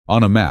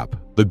On a map,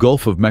 the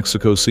Gulf of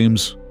Mexico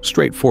seems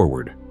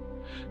straightforward.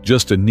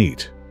 Just a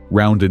neat,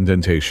 round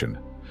indentation,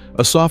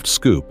 a soft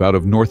scoop out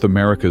of North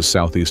America's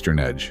southeastern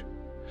edge.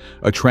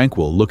 A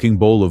tranquil-looking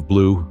bowl of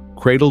blue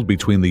cradled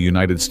between the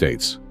United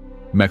States,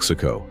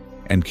 Mexico,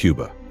 and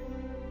Cuba.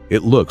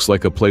 It looks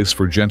like a place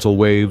for gentle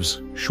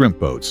waves, shrimp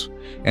boats,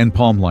 and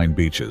palm-lined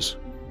beaches.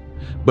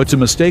 But to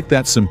mistake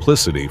that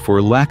simplicity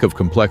for lack of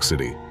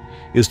complexity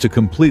is to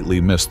completely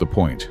miss the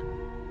point.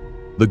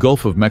 The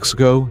Gulf of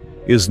Mexico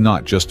is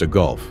not just a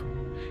gulf.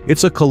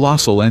 It's a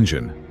colossal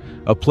engine,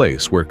 a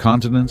place where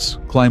continents,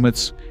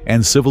 climates,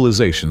 and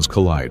civilizations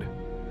collide.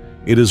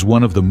 It is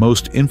one of the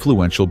most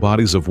influential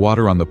bodies of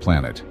water on the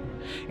planet,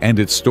 and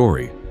its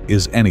story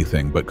is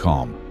anything but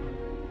calm.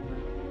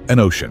 An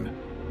ocean,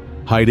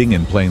 hiding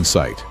in plain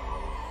sight.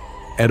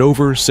 At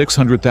over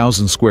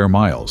 600,000 square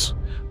miles,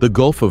 the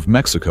Gulf of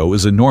Mexico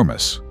is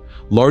enormous,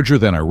 larger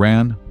than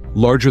Iran,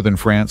 larger than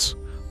France,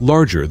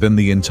 larger than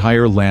the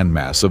entire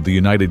landmass of the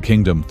United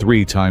Kingdom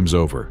 3 times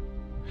over.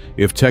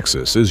 If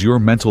Texas is your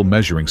mental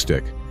measuring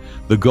stick,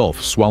 the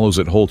Gulf swallows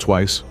it whole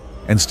twice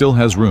and still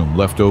has room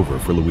left over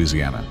for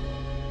Louisiana.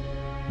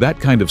 That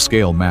kind of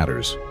scale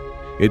matters.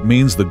 It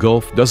means the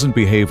Gulf doesn't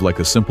behave like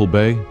a simple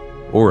bay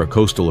or a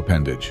coastal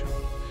appendage.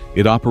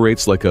 It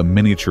operates like a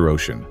miniature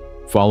ocean,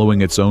 following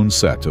its own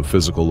set of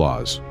physical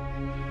laws.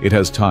 It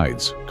has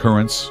tides,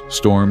 currents,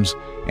 storms,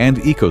 and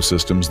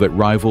ecosystems that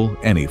rival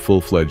any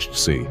full-fledged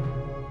sea.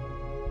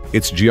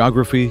 Its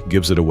geography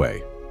gives it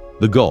away.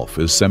 The Gulf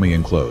is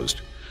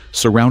semi-enclosed,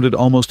 surrounded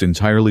almost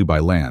entirely by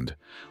land,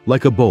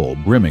 like a bowl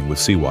brimming with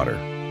seawater.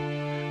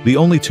 The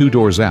only 2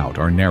 doors out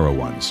are narrow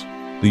ones: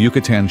 the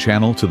Yucatan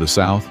Channel to the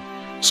south,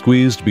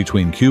 squeezed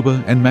between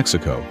Cuba and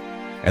Mexico,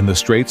 and the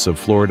Straits of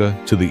Florida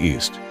to the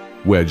east,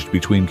 wedged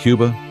between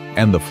Cuba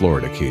and the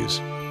Florida Keys.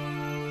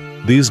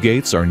 These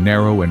gates are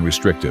narrow and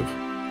restrictive,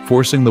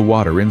 forcing the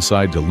water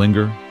inside to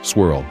linger,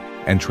 swirl,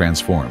 and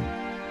transform.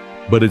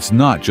 But it's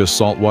not just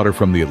salt water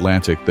from the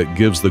Atlantic that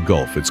gives the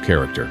Gulf its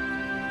character.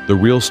 The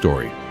real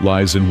story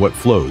lies in what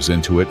flows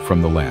into it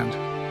from the land.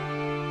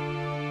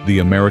 The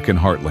American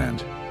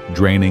heartland,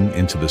 draining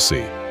into the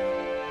sea.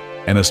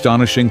 An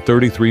astonishing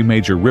 33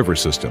 major river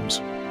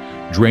systems,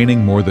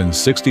 draining more than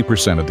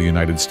 60% of the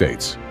United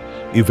States,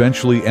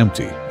 eventually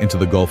empty into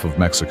the Gulf of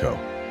Mexico.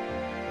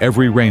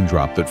 Every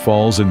raindrop that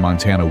falls in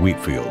Montana wheat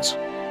fields,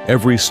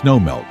 every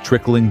snowmelt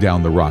trickling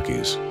down the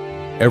Rockies,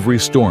 every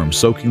storm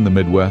soaking the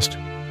Midwest,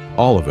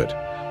 all of it,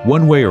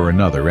 one way or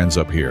another, ends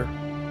up here.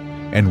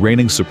 And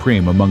reigning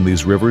supreme among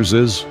these rivers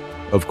is,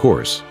 of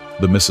course,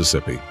 the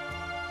Mississippi.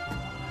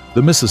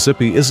 The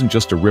Mississippi isn't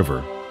just a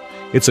river.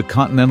 It's a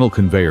continental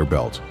conveyor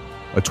belt,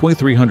 a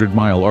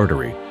 2,300-mile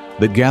artery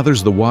that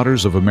gathers the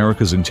waters of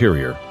America's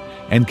interior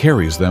and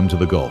carries them to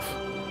the Gulf.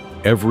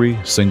 Every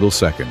single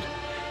second,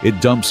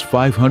 it dumps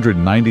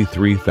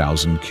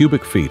 593,000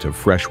 cubic feet of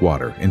fresh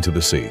water into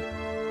the sea.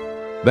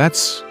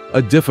 That's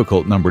a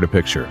difficult number to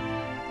picture.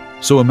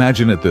 So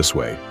imagine it this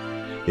way.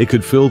 It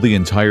could fill the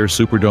entire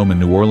Superdome in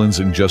New Orleans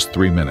in just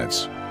 3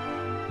 minutes.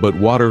 But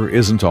water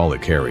isn't all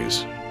it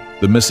carries.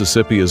 The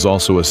Mississippi is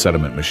also a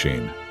sediment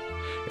machine.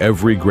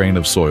 Every grain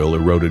of soil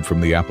eroded from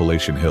the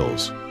Appalachian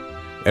Hills,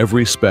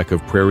 every speck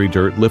of prairie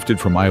dirt lifted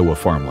from Iowa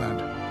farmland,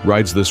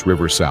 rides this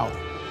river south.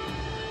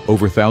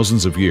 Over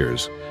thousands of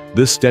years,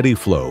 this steady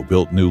flow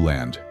built new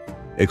land,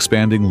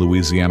 expanding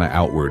Louisiana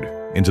outward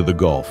into the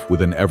Gulf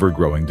with an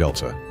ever-growing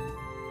delta.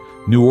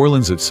 New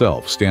Orleans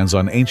itself stands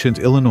on ancient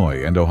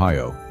Illinois and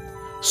Ohio,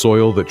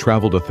 soil that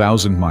traveled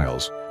 1,000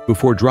 miles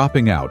before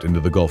dropping out into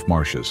the Gulf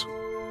marshes.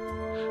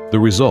 The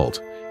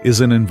result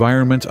is an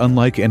environment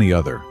unlike any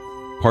other,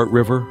 part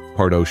river,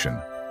 part ocean,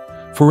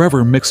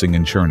 forever mixing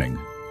and churning.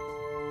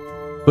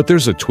 But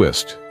there's a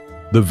twist.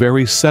 The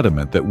very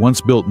sediment that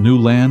once built new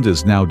land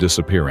is now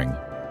disappearing.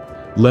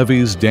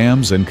 Levees,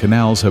 dams, and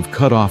canals have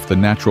cut off the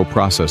natural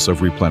process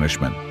of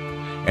replenishment,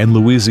 and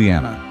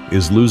Louisiana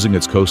is losing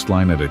its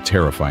coastline at a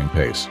terrifying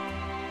pace.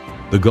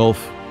 The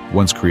Gulf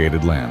once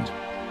created land.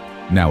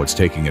 Now it's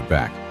taking it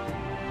back.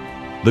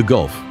 The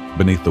Gulf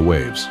beneath the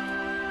waves.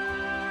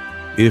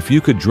 If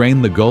you could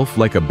drain the Gulf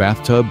like a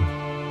bathtub,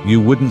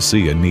 you wouldn't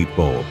see a neat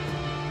bowl.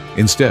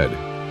 Instead,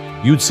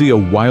 you'd see a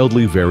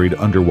wildly varied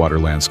underwater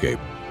landscape.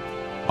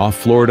 Off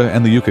Florida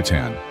and the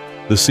Yucatan,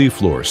 the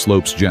seafloor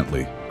slopes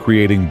gently,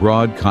 creating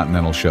broad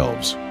continental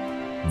shelves.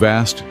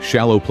 Vast,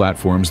 shallow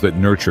platforms that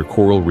nurture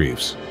coral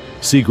reefs,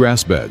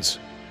 seagrass beds,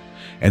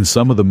 and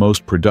some of the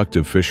most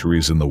productive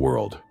fisheries in the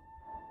world.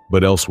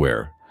 But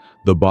elsewhere,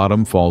 the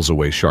bottom falls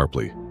away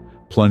sharply,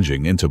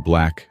 plunging into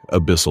black,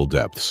 abyssal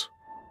depths.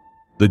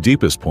 The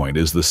deepest point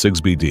is the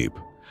Sigsbee Deep,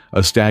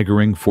 a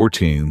staggering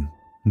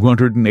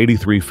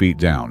 1,483 feet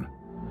down,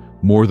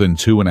 more than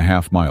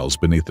 2.5 miles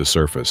beneath the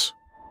surface.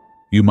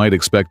 You might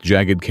expect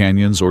jagged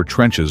canyons or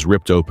trenches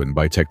ripped open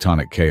by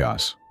tectonic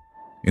chaos.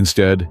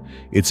 Instead,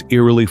 it's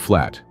eerily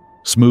flat,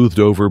 smoothed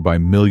over by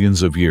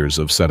millions of years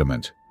of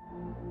sediment.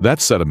 That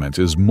sediment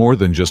is more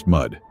than just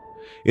mud.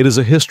 It is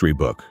a history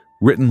book,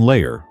 written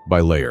layer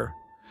by layer,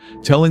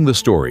 telling the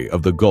story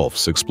of the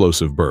Gulf's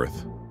explosive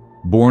birth,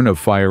 born of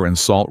fire and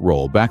salt,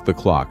 roll back the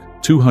clock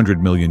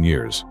 200 million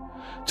years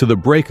to the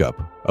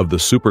breakup of the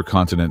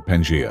supercontinent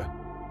Pangaea.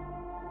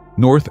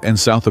 North and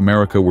South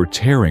America were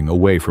tearing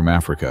away from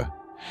Africa,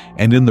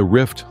 and in the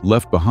rift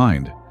left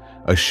behind,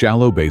 a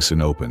shallow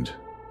basin opened.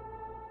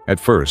 At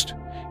first,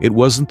 it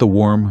wasn't the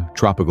warm,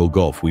 tropical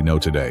Gulf we know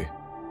today.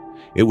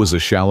 It was a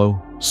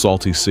shallow,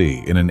 salty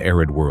sea in an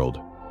arid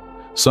world,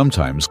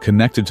 sometimes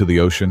connected to the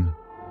ocean,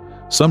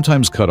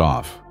 sometimes cut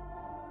off.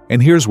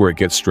 And here's where it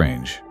gets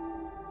strange.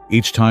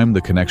 Each time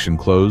the connection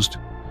closed,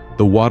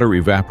 the water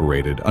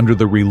evaporated under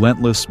the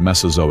relentless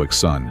Mesozoic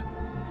sun,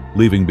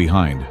 leaving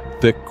behind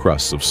thick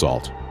crusts of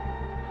salt.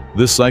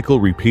 This cycle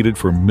repeated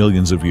for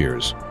millions of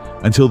years,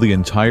 until the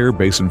entire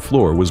basin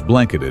floor was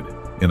blanketed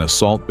in a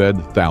salt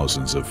bed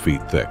thousands of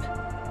feet thick.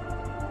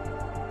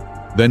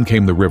 Then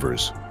came the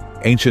rivers,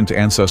 ancient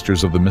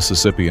ancestors of the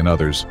Mississippi and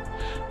others,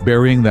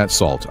 burying that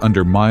salt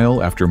under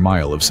mile after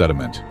mile of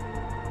sediment.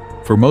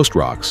 For most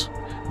rocks,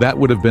 that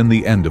would have been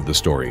the end of the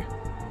story.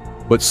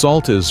 But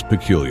salt is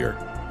peculiar.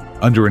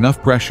 Under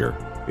enough pressure,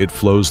 it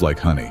flows like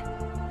honey.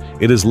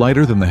 It is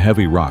lighter than the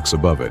heavy rocks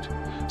above it,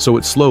 so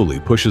it slowly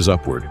pushes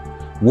upward,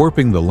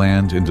 warping the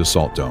land into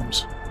salt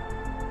domes.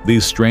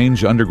 These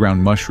strange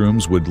underground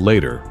mushrooms would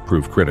later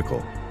prove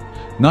critical,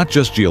 not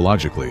just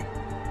geologically,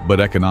 but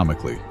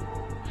economically.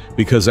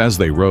 Because as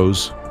they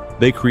rose,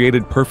 they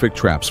created perfect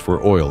traps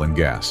for oil and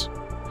gas.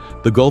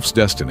 The Gulf's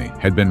destiny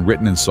had been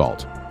written in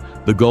salt,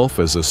 the Gulf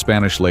as a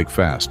Spanish lake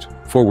fast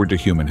forward to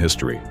human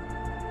history.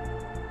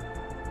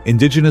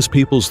 Indigenous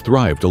peoples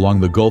thrived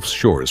along the Gulf's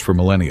shores for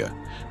millennia,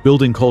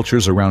 building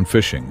cultures around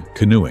fishing,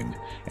 canoeing,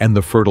 and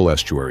the fertile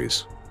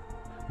estuaries.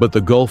 But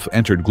the Gulf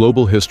entered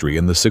global history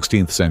in the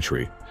 16th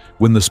century,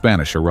 when the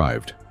Spanish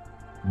arrived.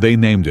 They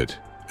named it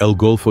El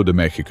Golfo de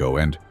Mexico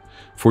and,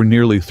 for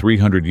nearly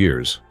 300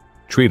 years,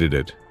 treated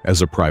it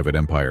as a private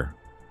empire.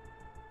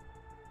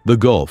 The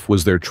Gulf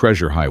was their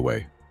treasure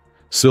highway.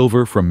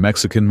 Silver from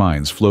Mexican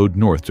mines flowed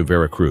north to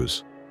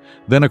Veracruz,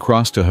 then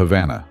across to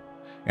Havana,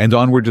 and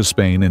onward to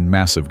Spain in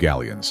massive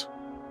galleons.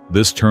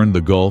 This turned the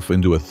Gulf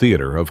into a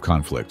theater of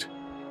conflict.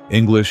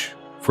 English,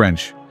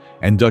 French,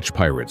 and Dutch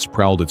pirates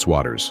prowled its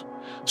waters,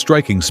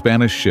 striking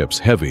Spanish ships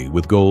heavy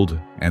with gold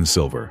and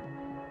silver.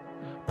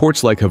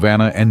 Ports like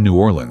Havana and New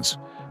Orleans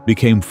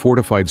became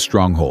fortified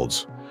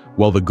strongholds,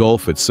 while the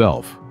Gulf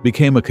itself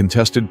became a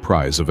contested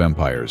prize of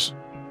empires.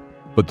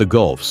 But the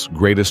Gulf's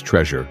greatest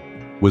treasure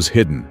was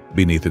hidden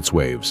beneath its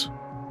waves.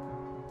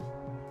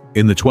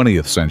 In the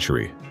 20th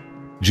century,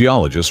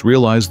 geologists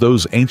realized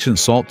those ancient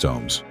salt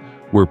domes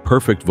were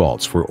perfect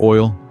vaults for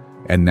oil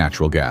and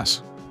natural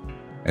gas.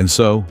 And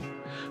so,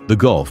 the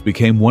Gulf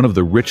became one of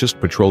the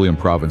richest petroleum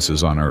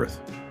provinces on Earth.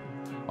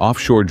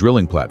 Offshore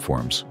drilling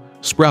platforms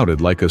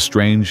sprouted like a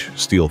strange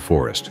steel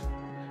forest,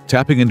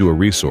 tapping into a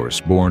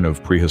resource born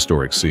of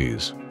prehistoric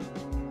seas.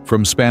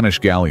 From Spanish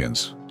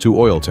galleons to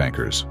oil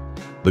tankers,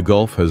 the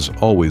Gulf has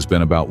always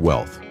been about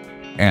wealth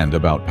and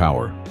about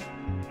power.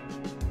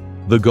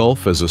 The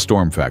Gulf as a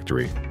storm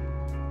factory.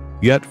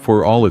 Yet,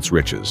 for all its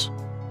riches,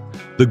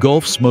 the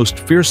Gulf's most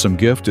fearsome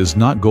gift is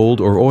not gold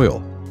or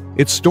oil,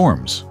 it's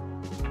storms.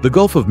 The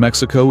Gulf of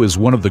Mexico is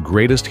one of the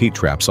greatest heat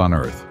traps on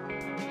Earth.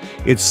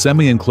 Its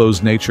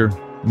semi-enclosed nature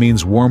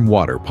means warm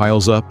water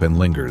piles up and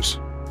lingers.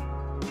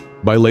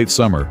 By late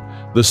summer,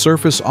 the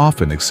surface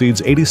often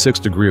exceeds 86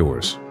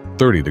 degrees,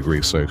 30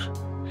 degrees Celsius,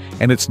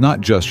 and it's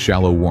not just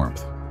shallow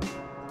warmth.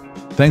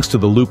 Thanks to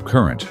the loop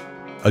current,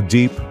 a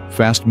deep,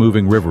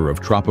 fast-moving river of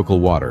tropical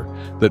water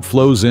that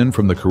flows in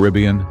from the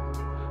Caribbean,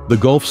 the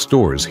Gulf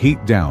stores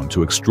heat down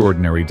to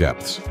extraordinary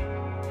depths.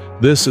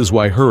 This is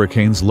why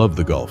hurricanes love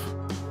the Gulf.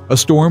 A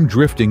storm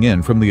drifting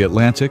in from the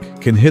Atlantic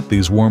can hit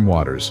these warm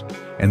waters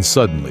and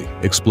suddenly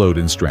explode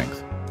in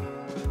strength.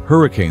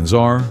 Hurricanes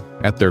are,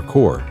 at their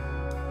core,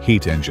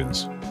 heat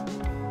engines.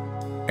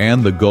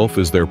 And the Gulf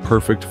is their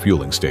perfect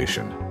fueling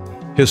station.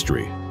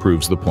 History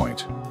proves the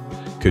point.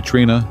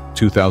 Katrina,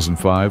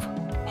 2005,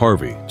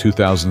 Harvey,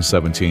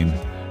 2017,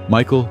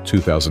 Michael,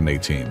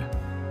 2018.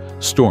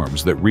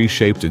 Storms that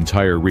reshaped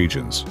entire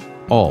regions,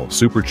 all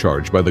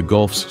supercharged by the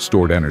Gulf's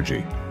stored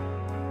energy.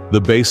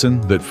 The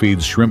basin that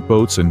feeds shrimp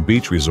boats and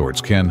beach resorts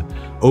can,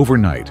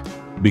 overnight,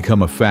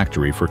 become a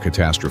factory for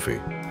catastrophe,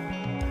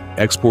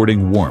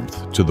 exporting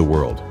warmth to the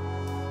world.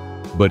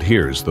 But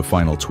here's the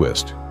final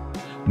twist.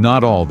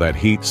 Not all that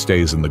heat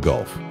stays in the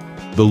Gulf.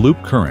 The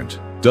loop current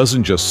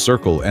doesn't just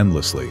circle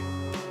endlessly.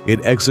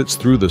 It exits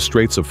through the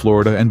Straits of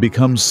Florida and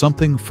becomes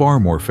something far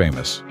more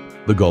famous,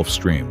 the Gulf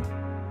Stream.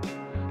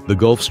 The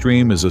Gulf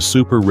Stream is a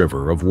super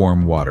river of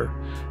warm water,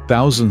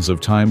 thousands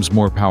of times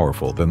more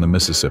powerful than the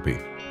Mississippi.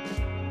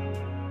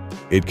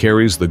 It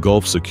carries the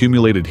Gulf's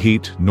accumulated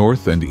heat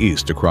north and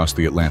east across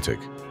the Atlantic.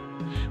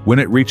 When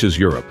it reaches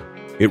Europe,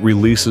 it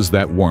releases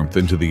that warmth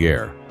into the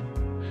air.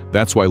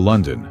 That's why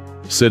London,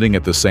 sitting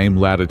at the same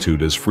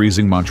latitude as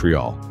freezing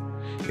Montreal,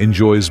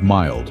 enjoys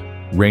mild,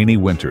 rainy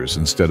winters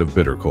instead of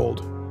bitter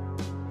cold.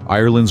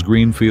 Ireland's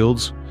green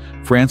fields,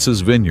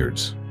 France's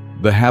vineyards,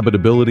 the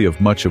habitability of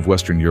much of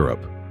Western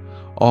Europe,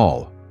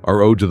 all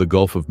are owed to the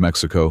Gulf of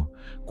Mexico,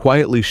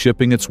 quietly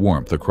shipping its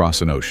warmth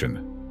across an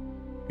ocean.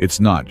 It's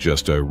not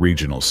just a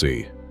regional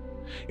sea.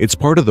 It's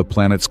part of the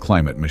planet's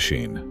climate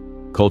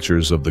machine,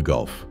 cultures of the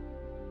Gulf.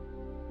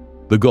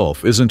 The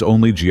Gulf isn't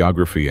only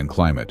geography and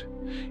climate,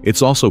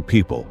 it's also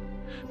people,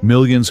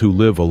 millions who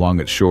live along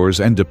its shores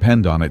and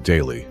depend on it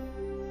daily.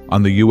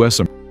 On the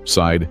U.S.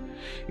 side,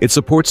 it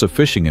supports a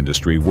fishing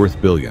industry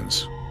worth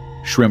billions.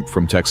 Shrimp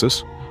from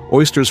Texas,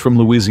 oysters from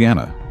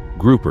Louisiana,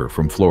 grouper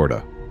from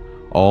Florida,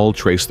 all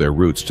trace their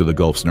roots to the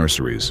Gulf's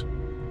nurseries.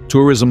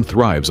 Tourism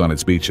thrives on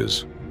its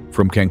beaches,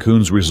 from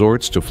Cancun's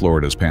resorts to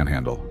Florida's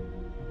panhandle.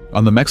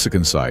 On the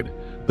Mexican side,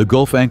 the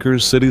Gulf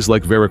anchors cities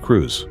like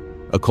Veracruz,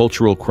 a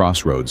cultural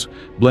crossroads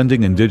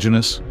blending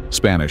indigenous,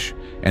 Spanish,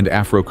 and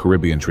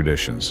Afro-Caribbean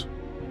traditions.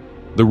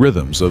 The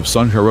rhythms of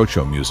son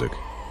jarocho music,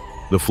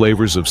 the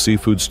flavors of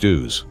seafood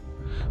stews,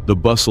 the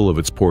bustle of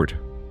its port,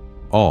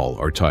 all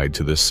are tied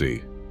to this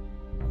sea.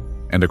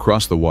 And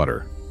across the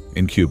water,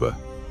 in Cuba,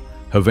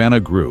 Havana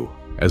grew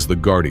as the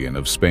guardian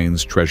of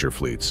Spain's treasure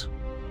fleets.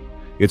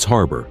 Its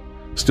harbor,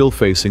 still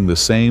facing the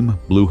same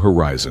blue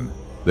horizon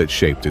that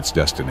shaped its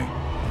destiny.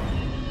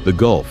 The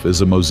Gulf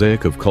is a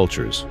mosaic of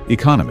cultures,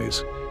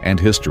 economies, and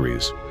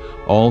histories,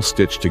 all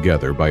stitched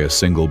together by a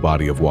single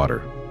body of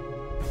water.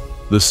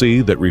 The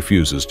sea that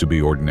refuses to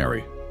be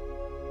ordinary.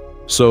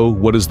 So,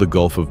 what is the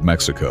Gulf of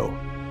Mexico?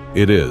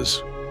 It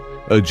is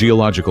a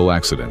geological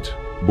accident,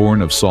 born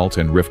of salt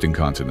and rifting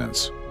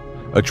continents.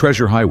 A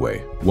treasure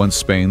highway, once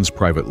Spain's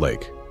private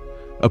lake.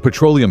 A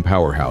petroleum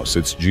powerhouse,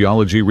 its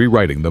geology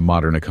rewriting the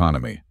modern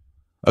economy.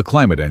 A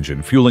climate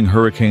engine fueling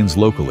hurricanes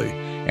locally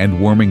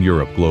and warming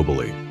Europe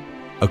globally.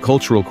 A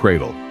cultural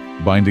cradle,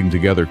 binding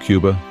together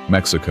Cuba,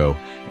 Mexico,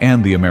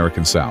 and the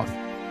American South.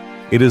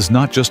 It is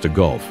not just a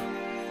gulf.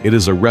 It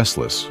is a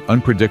restless,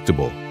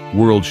 unpredictable,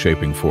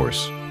 world-shaping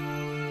force.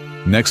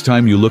 Next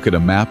time you look at a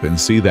map and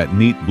see that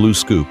neat blue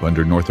scoop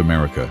under North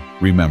America,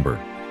 remember,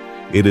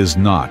 it is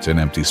not an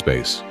empty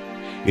space.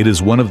 It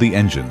is one of the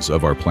engines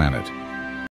of our planet.